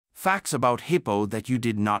Facts about hippo that you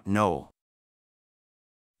did not know.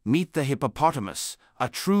 Meet the hippopotamus, a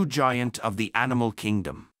true giant of the animal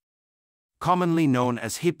kingdom. Commonly known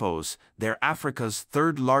as hippos, they're Africa's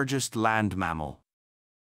third largest land mammal.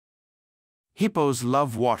 Hippos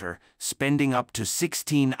love water, spending up to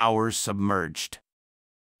 16 hours submerged.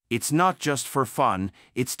 It's not just for fun,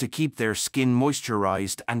 it's to keep their skin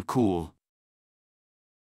moisturized and cool.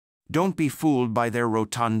 Don't be fooled by their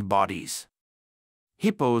rotund bodies.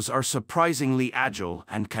 Hippos are surprisingly agile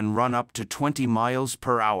and can run up to 20 miles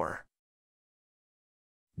per hour.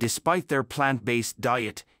 Despite their plant-based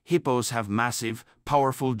diet, hippos have massive,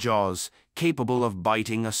 powerful jaws, capable of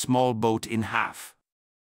biting a small boat in half.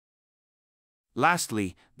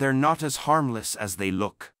 Lastly, they're not as harmless as they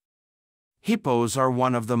look. Hippos are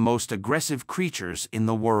one of the most aggressive creatures in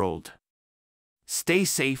the world. Stay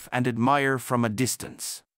safe and admire from a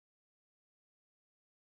distance.